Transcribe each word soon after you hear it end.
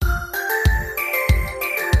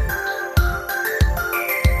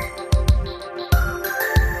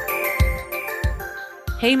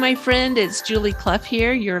Hey, my friend, it's Julie Clough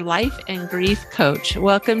here, your life and grief coach.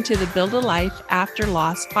 Welcome to the Build a Life After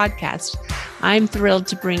Loss podcast. I'm thrilled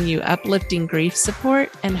to bring you uplifting grief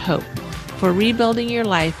support and hope for rebuilding your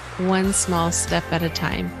life one small step at a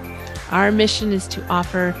time. Our mission is to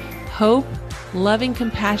offer hope, loving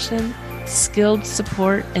compassion, skilled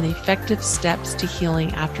support, and effective steps to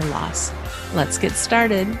healing after loss. Let's get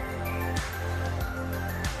started.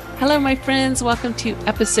 Hello, my friends. Welcome to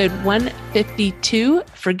episode 152,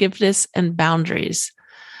 Forgiveness and Boundaries.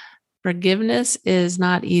 Forgiveness is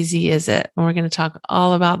not easy, is it? And we're going to talk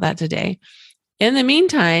all about that today. In the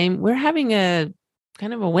meantime, we're having a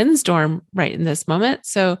kind of a windstorm right in this moment.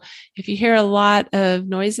 So if you hear a lot of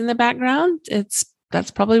noise in the background,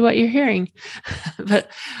 that's probably what you're hearing.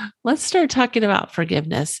 But let's start talking about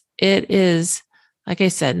forgiveness. It is, like I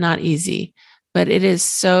said, not easy, but it is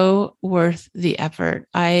so worth the effort.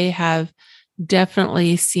 I have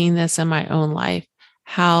definitely seen this in my own life,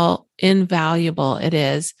 how invaluable it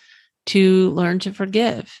is to learn to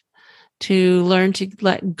forgive, to learn to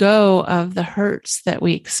let go of the hurts that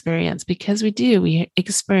we experience, because we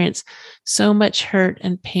experience so much hurt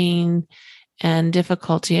and pain and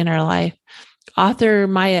difficulty in our life. Author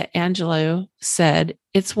Maya Angelou said,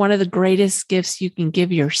 "It's one of the greatest gifts you can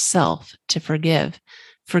give yourself to forgive.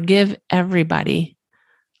 Forgive everybody."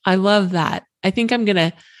 I love that. I think I'm going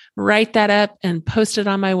to write that up and post it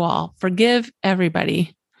on my wall. Forgive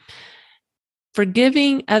everybody.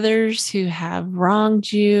 Forgiving others who have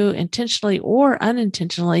wronged you intentionally or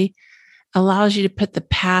unintentionally allows you to put the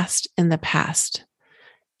past in the past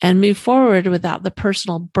and move forward without the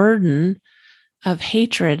personal burden of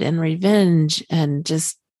hatred and revenge and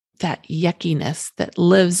just that yuckiness that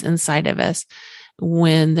lives inside of us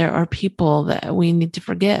when there are people that we need to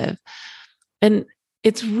forgive. And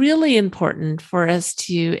it's really important for us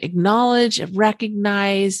to acknowledge and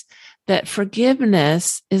recognize that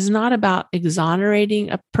forgiveness is not about exonerating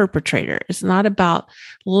a perpetrator. It's not about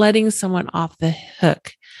letting someone off the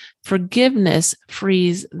hook. Forgiveness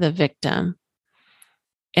frees the victim.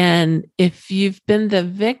 And if you've been the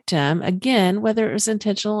victim, again, whether it was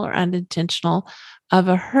intentional or unintentional, of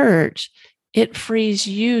a hurt, it frees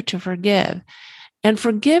you to forgive. And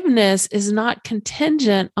forgiveness is not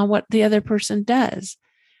contingent on what the other person does.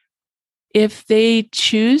 If they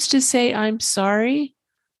choose to say, "I'm sorry,"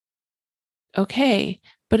 okay.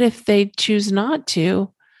 But if they choose not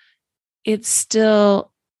to, it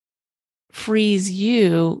still frees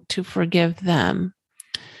you to forgive them.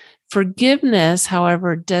 Forgiveness,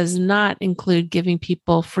 however, does not include giving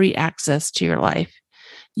people free access to your life.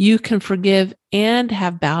 You can forgive and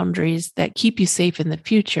have boundaries that keep you safe in the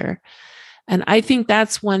future. And I think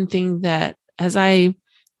that's one thing that, as I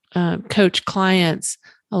coach clients,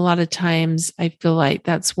 a lot of times I feel like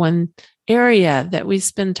that's one area that we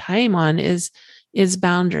spend time on is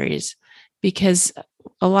boundaries, because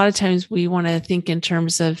a lot of times we want to think in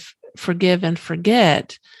terms of forgive and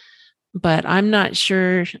forget, but I'm not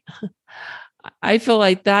sure. I feel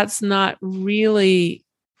like that's not really,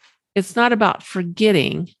 it's not about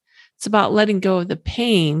forgetting. It's about letting go of the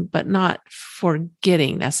pain, but not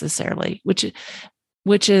forgetting necessarily, which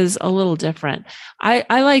is a little different.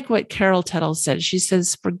 I like what Carol Tuttle said. She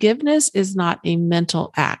says, forgiveness is not a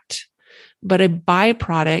mental act, but a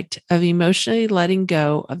byproduct of emotionally letting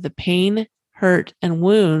go of the pain, hurt, and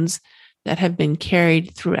wounds that have been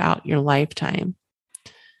carried throughout your lifetime.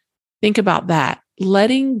 Think about that.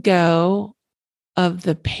 Letting go of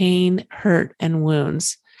the pain, hurt, and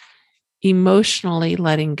wounds, emotionally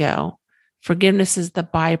letting go. Forgiveness is the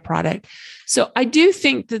byproduct. So I do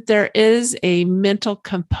think that there is a mental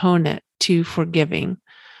component to forgiving.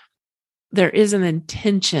 There is an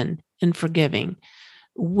intention in forgiving.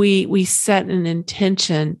 We set an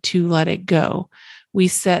intention to let it go. We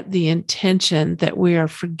set the intention that we are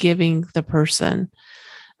forgiving the person.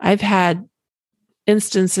 I've had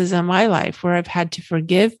instances in my life where I've had to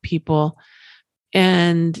forgive people,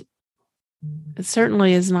 and it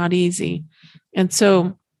certainly is not easy. And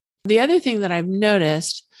so the other thing that I've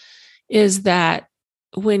noticed is that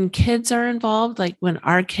when kids are involved, like when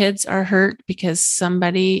our kids are hurt because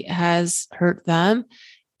somebody has hurt them,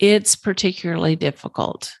 it's particularly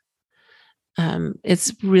difficult.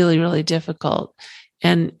 It's really, really difficult.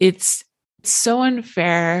 And it's so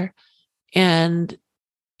unfair, and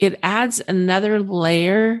it adds another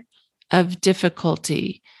layer of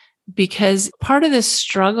difficulty, because part of the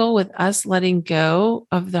struggle with us letting go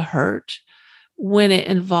of the hurt when it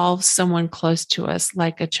involves someone close to us,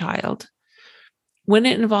 like a child. When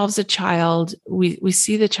it involves a child, we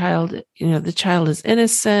see the child, the child is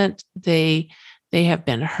innocent. They have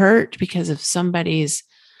been hurt because of somebody's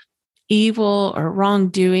evil or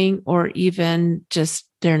wrongdoing or even just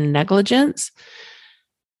their negligence.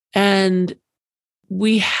 And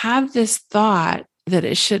we have this thought that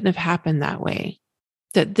it shouldn't have happened that way,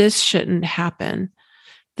 that this shouldn't happen,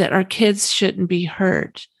 that our kids shouldn't be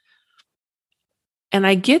hurt. And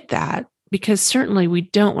I get that, because certainly we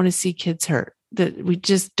don't want to see kids hurt, that we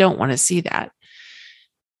just don't want to see that.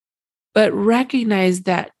 But recognize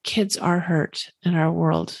that kids are hurt in our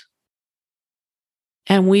world.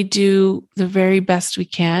 And we do the very best we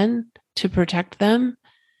can to protect them.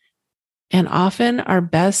 And often our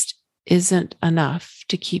best isn't enough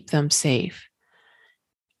to keep them safe.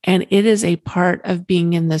 And it is a part of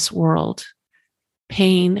being in this world.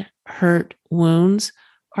 Pain, hurt, wounds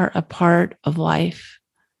are a part of life.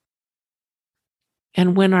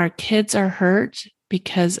 And when our kids are hurt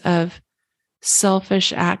because of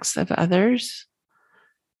selfish acts of others,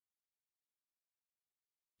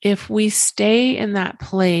 if we stay in that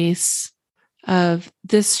place of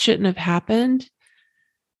this shouldn't have happened,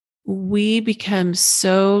 we become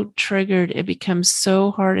so triggered. It becomes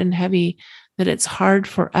so hard and heavy that it's hard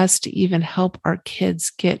for us to even help our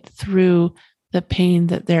kids get through the pain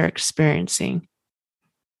that they're experiencing.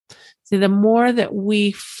 See, the more that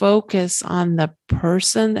we focus on the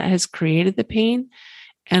person that has created the pain,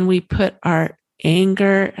 and we put our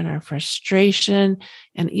anger and our frustration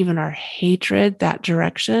and even our hatred that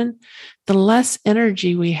direction, the less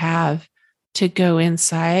energy we have to go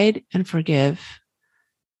inside and forgive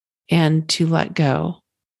and to let go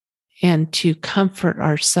and to comfort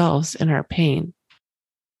ourselves in our pain.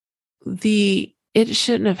 It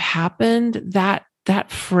shouldn't have happened, that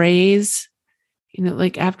phrase,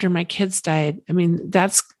 like after my kids died, I mean,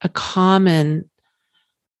 that's a common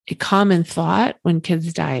thought when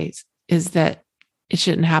kids die, is that it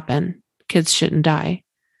shouldn't happen. Kids shouldn't die.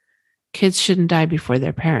 Kids shouldn't die before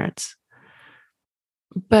their parents.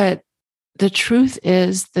 But the truth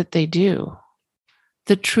is that they do.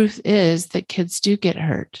 The truth is that kids do get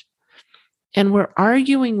hurt. And we're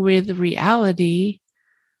arguing with reality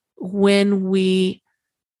when we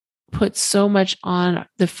put so much on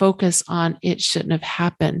the focus on it shouldn't have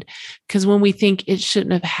happened. Because when we think it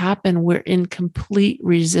shouldn't have happened, we're in complete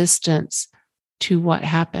resistance to what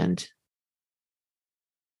happened.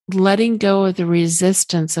 Letting go of the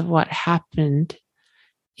resistance of what happened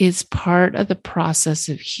is part of the process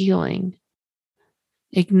of healing.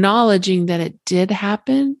 Acknowledging that it did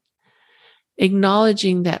happen,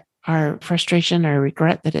 acknowledging that our frustration, our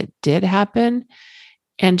regret that it did happen,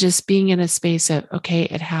 and just being in a space of, okay,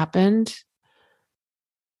 it happened.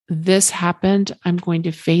 This happened. I'm going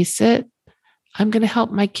to face it. I'm going to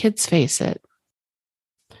help my kids face it.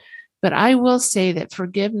 But I will say that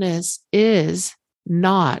forgiveness is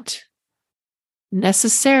not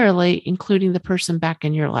necessarily including the person back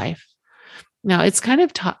in your life. Now, it's kind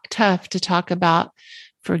of tough to talk about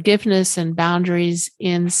forgiveness and boundaries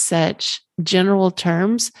in such general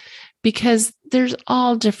terms, because there's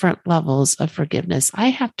all different levels of forgiveness. I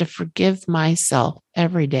have to forgive myself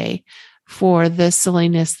every day for the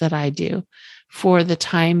silliness that I do, for the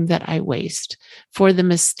time that I waste, for the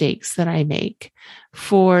mistakes that I make,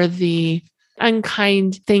 for the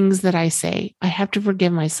unkind things that I say. I have to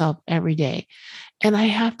forgive myself every day. And I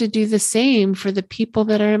have to do the same for the people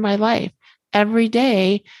that are in my life. Every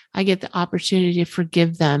day, I get the opportunity to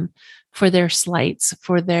forgive them for their slights,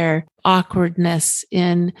 for their awkwardness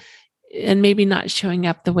and maybe not showing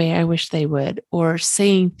up the way I wish they would, or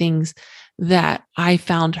saying things that I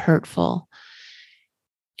found hurtful.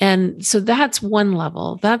 And so that's one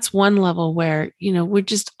level. That's one level where, we're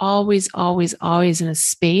just always, always, always in a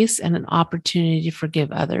space and an opportunity to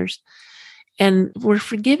forgive others. And we're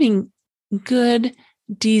forgiving good,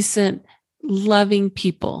 decent, loving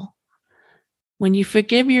people. When you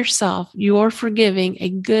forgive yourself, you're forgiving a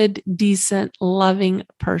good, decent, loving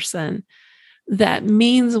person that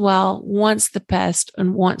means well, wants the best,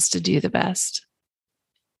 and wants to do the best.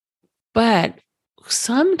 But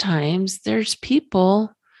sometimes there's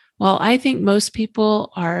people, I think most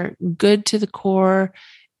people are good to the core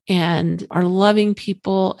and are loving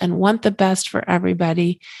people and want the best for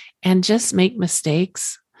everybody and just make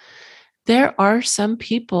mistakes. There are some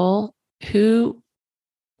people who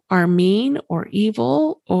are mean or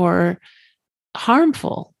evil or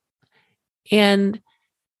harmful. And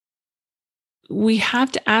we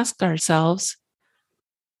have to ask ourselves,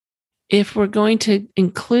 if we're going to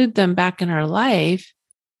include them back in our life,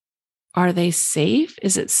 are they safe?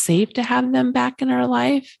 Is it safe to have them back in our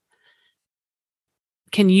life?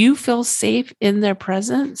 Can you feel safe in their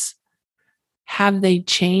presence? Have they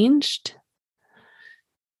changed?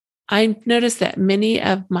 I've noticed that many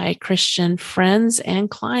of my Christian friends and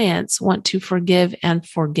clients want to forgive and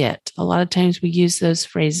forget. A lot of times we use those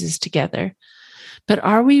phrases together. But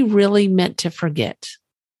are we really meant to forget?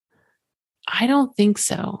 I don't think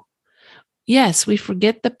so. Yes, we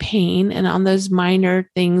forget the pain and on those minor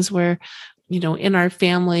things where, in our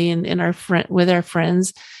family and in our friend with our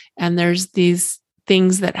friends, and there's these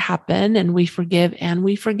things that happen and we forgive and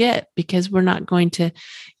we forget because we're not going to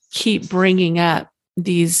keep bringing up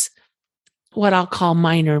these, what I'll call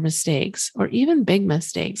minor mistakes or even big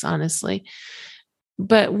mistakes, honestly.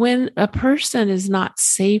 But when a person is not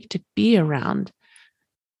safe to be around,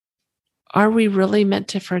 are we really meant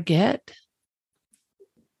to forget?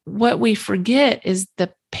 What we forget is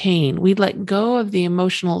the pain. We let go of the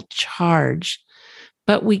emotional charge,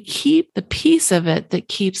 but we keep the piece of it that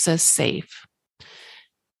keeps us safe.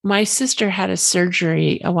 My sister had a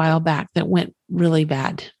surgery a while back that went really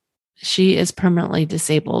bad. She is permanently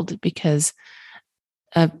disabled because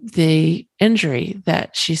of the injury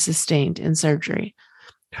that she sustained in surgery.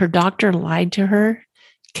 Her doctor lied to her,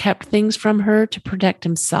 kept things from her to protect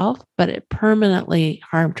himself, but it permanently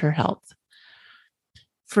harmed her health.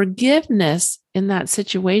 Forgiveness in that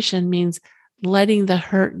situation means letting the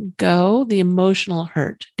hurt go, the emotional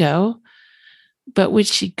hurt go. But would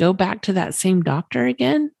she go back to that same doctor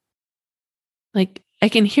again? Like, I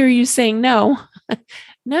can hear you saying no.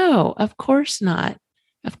 No, of course not.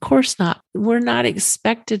 Of course not. We're not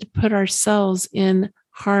expected to put ourselves in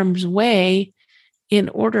harm's way in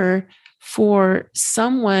order for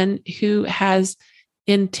someone who has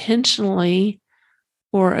intentionally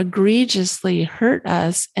or egregiously hurt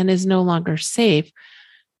us and is no longer safe.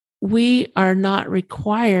 We are not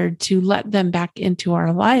required to let them back into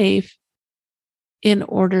our life in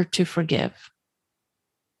order to forgive.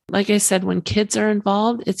 Like I said, when kids are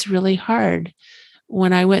involved, it's really hard.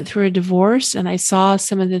 When I went through a divorce and I saw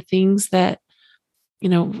some of the things that,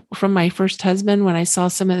 from my first husband, when I saw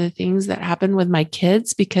some of the things that happened with my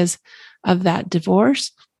kids because of that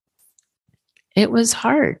divorce, it was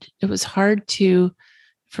hard. It was hard to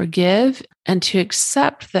forgive and to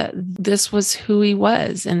accept that this was who he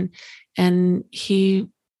was, and he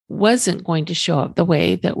wasn't going to show up the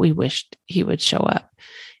way that we wished he would show up,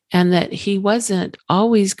 and that he wasn't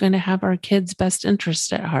always going to have our kids' best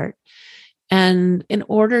interest at heart. And in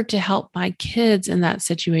order to help my kids in that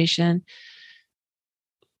situation,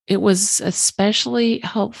 it was especially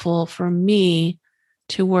helpful for me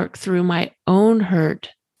to work through my own hurt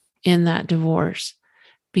in that divorce.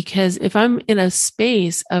 Because if I'm in a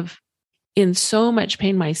space of in so much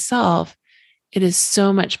pain myself, it is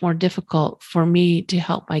so much more difficult for me to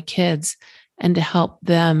help my kids and to help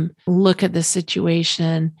them look at the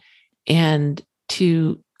situation and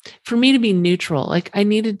for me to be neutral. Like, I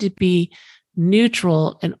needed to be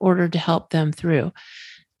neutral in order to help them through.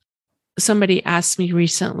 Somebody asked me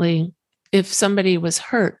recently if somebody was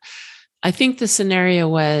hurt. I think the scenario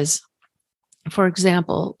was, for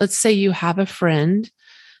example, let's say you have a friend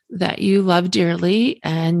that you love dearly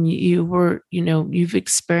and you've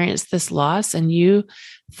experienced this loss and you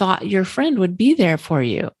thought your friend would be there for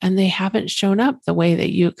you and they haven't shown up the way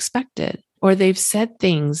that you expected, or they've said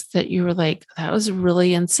things that you were like, that was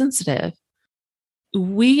really insensitive.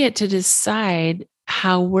 We get to decide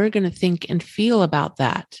how we're going to think and feel about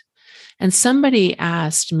that. And somebody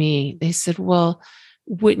asked me, they said, well,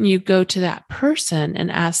 wouldn't you go to that person and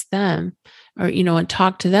ask them or, and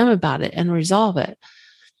talk to them about it and resolve it?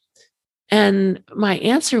 And my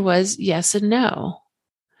answer was yes and no.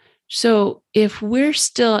 So if we're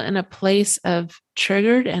still in a place of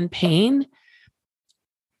triggered and pain,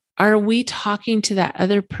 are we talking to that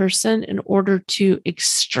other person in order to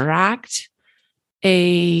extract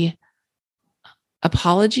a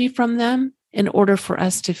apology from them in order for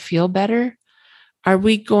us to feel better? Are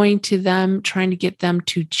we going to them trying to get them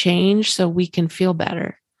to change so we can feel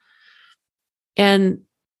better? And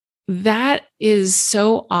that is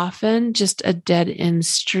so often just a dead end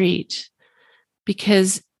street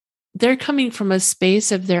because they're coming from a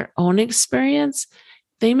space of their own experience.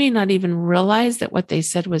 They may not even realize that what they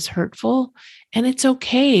said was hurtful. And it's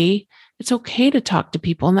okay. It's okay to talk to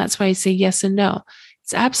people. And that's why I say yes and no.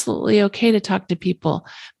 It's absolutely okay to talk to people.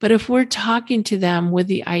 But if we're talking to them with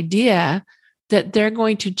the idea that they're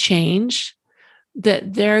going to change,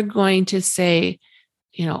 that they're going to say,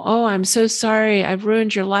 oh, I'm so sorry, I've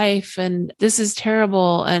ruined your life and this is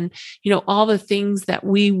terrible. And, all the things that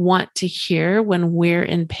we want to hear when we're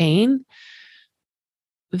in pain,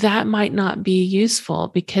 that might not be useful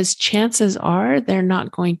because chances are they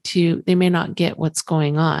may not get what's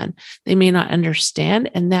going on. They may not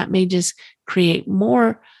understand, and that may just create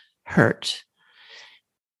more hurt.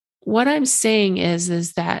 What I'm saying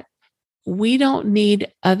is that We don't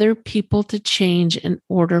need other people to change in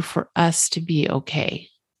order for us to be okay.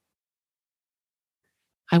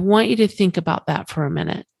 I want you to think about that for a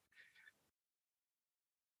minute.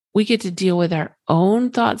 We get to deal with our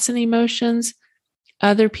own thoughts and emotions.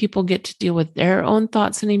 Other people get to deal with their own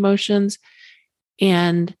thoughts and emotions.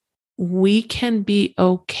 And we can be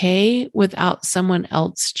okay without someone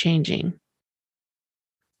else changing.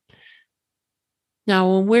 Now,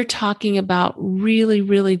 when we're talking about really,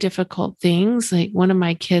 really difficult things, like one of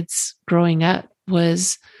my kids growing up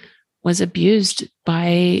was abused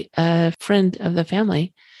by a friend of the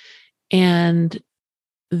family. And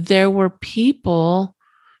there were people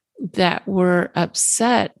that were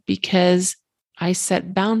upset because I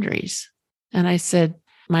set boundaries. And I said,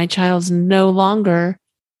 my child's no longer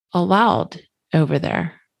allowed over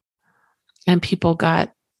there. And people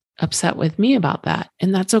got upset with me about that.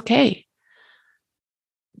 And that's okay.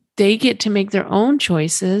 They get to make their own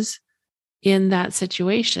choices in that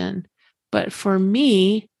situation. But for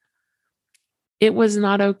me, it was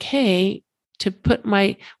not okay to put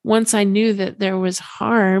once I knew that there was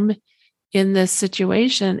harm in this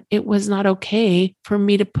situation, it was not okay for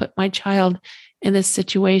me to put my child in a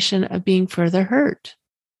situation of being further hurt.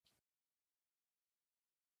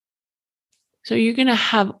 So you're going to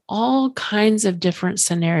have all kinds of different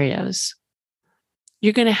scenarios.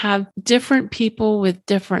 You're going to have different people with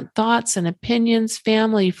different thoughts and opinions,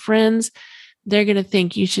 family, friends. They're going to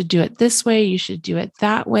think you should do it this way, you should do it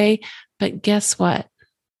that way. But guess what?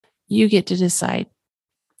 You get to decide.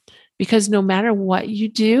 Because no matter what you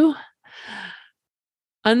do,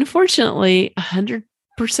 unfortunately, 100%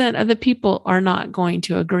 of the people are not going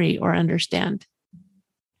to agree or understand.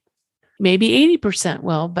 Maybe 80%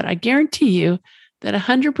 will, but I guarantee you that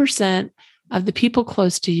 100% of the people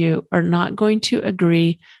close to you are not going to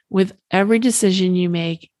agree with every decision you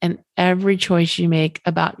make and every choice you make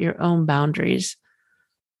about your own boundaries.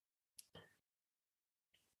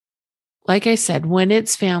 Like I said, when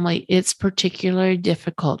it's family, it's particularly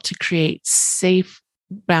difficult to create safe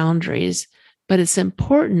boundaries, but it's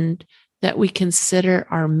important that we consider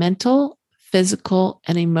our mental, physical,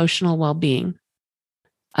 and emotional well-being.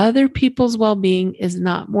 Other people's well-being is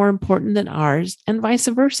not more important than ours, and vice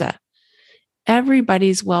versa.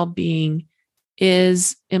 Everybody's well-being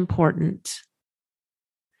is important.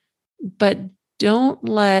 But don't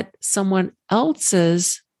let someone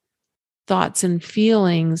else's thoughts and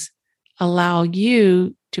feelings allow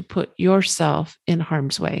you to put yourself in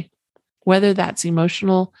harm's way, whether that's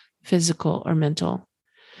emotional, physical, or mental.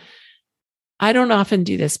 I don't often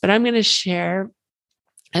do this, but I'm going to share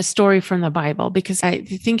a story from the Bible because I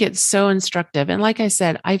think it's so instructive. And like I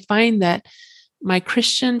said, I find that my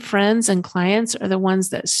Christian friends and clients are the ones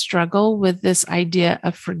that struggle with this idea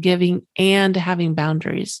of forgiving and having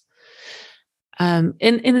boundaries. And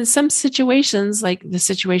in some situations, like the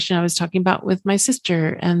situation I was talking about with my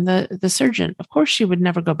sister and the surgeon, of course, she would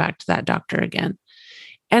never go back to that doctor again.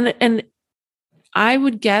 And I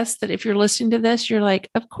would guess that if you're listening to this, you're like,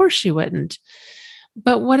 of course she wouldn't.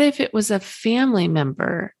 But what if it was a family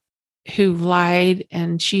member who lied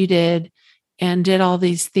and cheated and did all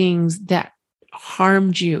these things that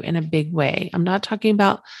harmed you in a big way? I'm not talking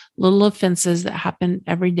about little offenses that happen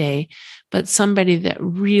every day, but somebody that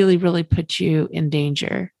really, really put you in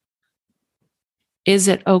danger. Is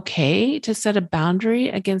it okay to set a boundary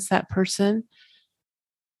against that person,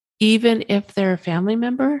 even if they're a family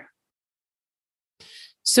member?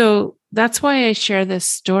 So that's why I share this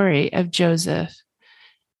story of Joseph.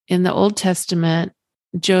 In the Old Testament,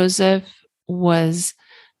 Joseph was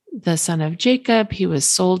the son of Jacob. He was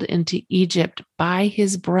sold into Egypt by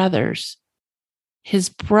his brothers. His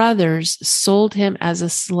brothers sold him as a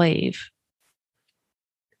slave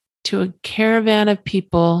to a caravan of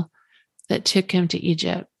people that took him to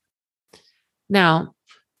Egypt. Now,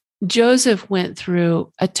 Joseph went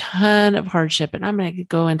through a ton of hardship, and I'm going to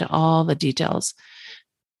go into all the details,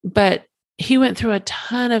 but he went through a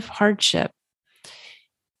ton of hardship.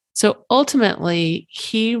 So ultimately,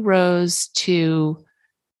 he rose to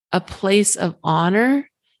a place of honor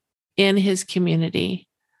in his community.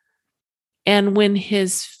 And when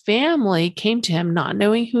his family came to him, not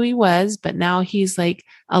knowing who he was, but now he's like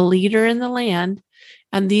a leader in the land,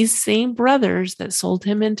 and these same brothers that sold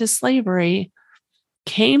him into slavery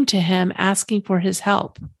came to him asking for his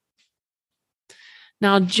help.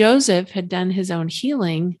 Now, Joseph had done his own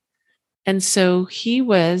healing, and so he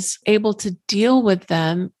was able to deal with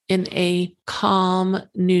them in a calm,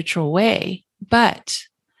 neutral way. But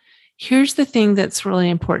here's the thing that's really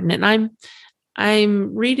important. And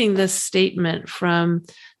I'm reading this statement from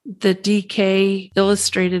the DK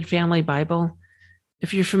Illustrated Family Bible.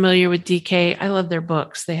 If you're familiar with DK, I love their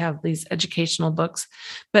books. They have these educational books,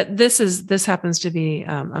 but this happens to be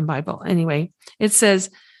a Bible. Anyway, it says,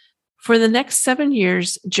 for the next 7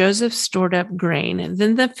 years, Joseph stored up grain.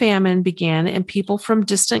 Then the famine began, and people from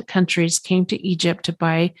distant countries came to Egypt to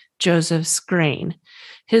buy Joseph's grain.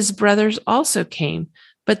 His brothers also came,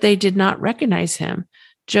 but they did not recognize him.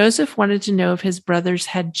 Joseph wanted to know if his brothers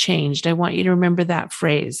had changed. I want you to remember that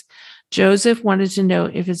phrase. Joseph wanted to know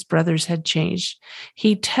if his brothers had changed.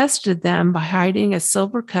 He tested them by hiding a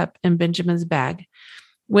silver cup in Benjamin's bag.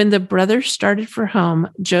 When the brothers started for home,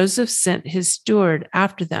 Joseph sent his steward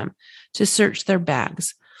after them to search their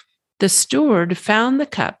bags. The steward found the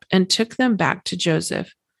cup and took them back to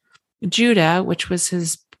Joseph. Judah, which was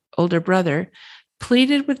his older brother,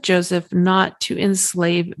 pleaded with Joseph not to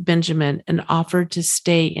enslave Benjamin and offered to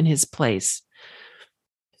stay in his place.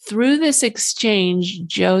 Through this exchange,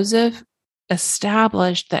 Joseph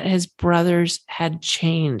established that his brothers had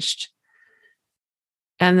changed.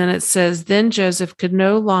 And then it says, then Joseph could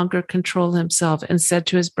no longer control himself and said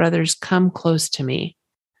to his brothers, come close to me.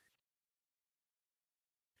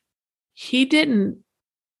 He didn't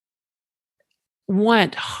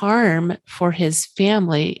want harm for his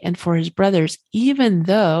family and for his brothers, even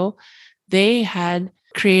though they had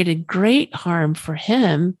created great harm for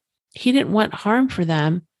him. He didn't want harm for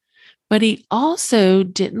them, but he also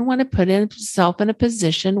didn't want to put himself in a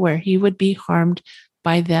position where he would be harmed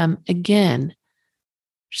by them again.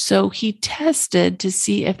 So he tested to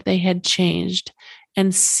see if they had changed,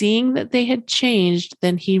 and seeing that they had changed,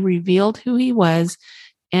 then he revealed who he was,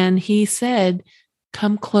 and he said,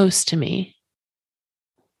 come close to me.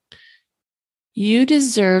 You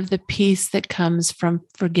deserve the peace that comes from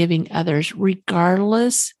forgiving others,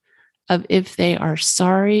 regardless of if they are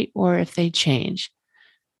sorry or if they change.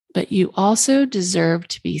 But you also deserve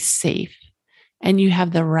to be safe, and you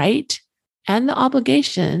have the right and the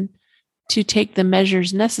obligation to take the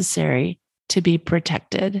measures necessary to be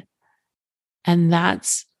protected. And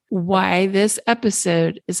that's why this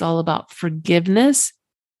episode is all about forgiveness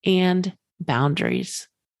and boundaries.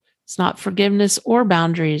 It's not forgiveness or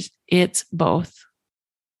boundaries, it's both.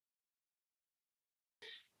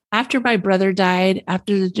 After my brother died,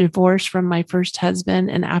 after the divorce from my first husband,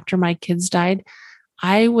 and after my kids died,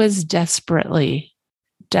 I was desperately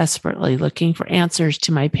looking for answers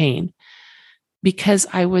to my pain because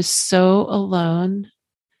I was so alone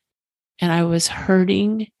and I was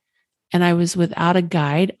hurting and I was without a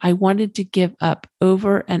guide. I wanted to give up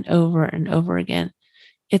over and over and over again.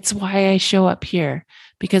 It's why I show up here,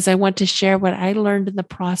 because I want to share what I learned in the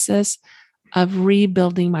process of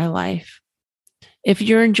rebuilding my life. If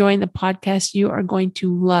you're enjoying the podcast, you are going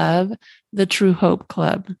to love the True Hope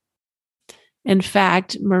Club. In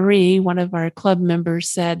fact, Marie, one of our club members,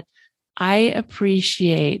 said, I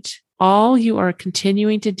appreciate all you are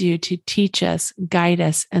continuing to do to teach us, guide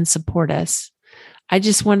us, and support us. I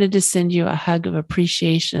just wanted to send you a hug of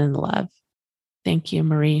appreciation and love. Thank you,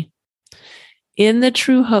 Marie. In the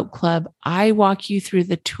True Hope Club, I walk you through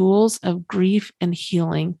the tools of grief and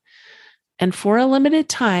healing. And for a limited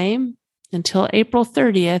time, until April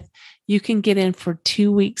 30th, you can get in for 2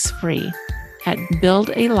 weeks free at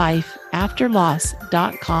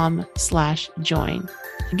buildalifeafterloss.com/join.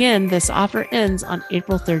 Again, this offer ends on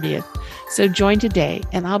April 30th. So join today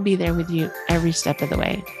and I'll be there with you every step of the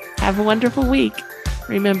way. Have a wonderful week.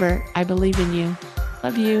 Remember, I believe in you.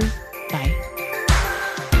 Love you. Bye.